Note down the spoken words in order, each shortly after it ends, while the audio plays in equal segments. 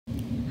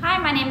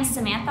my name is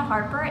Samantha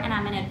Harper and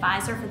I'm an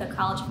advisor for the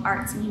College of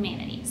Arts and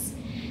Humanities.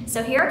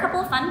 So here are a couple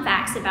of fun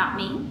facts about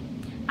me.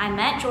 I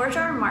met George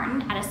R. R.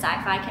 Martin at a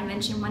sci-fi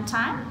convention one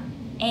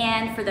time,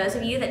 and for those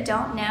of you that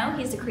don't know,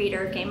 he's the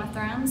creator of Game of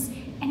Thrones,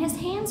 and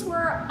his hands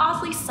were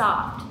awfully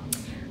soft.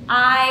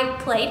 I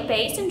played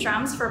bass and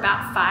drums for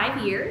about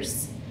 5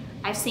 years.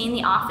 I've seen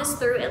The Office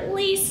through at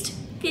least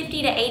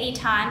 50 to 80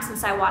 times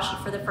since I watched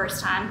it for the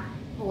first time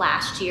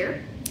last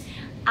year.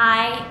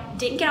 I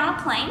didn't get on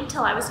a plane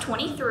till I was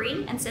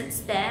 23, and since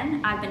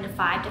then I've been to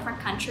 5 different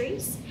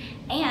countries,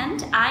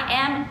 and I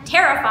am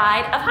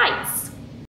terrified of heights.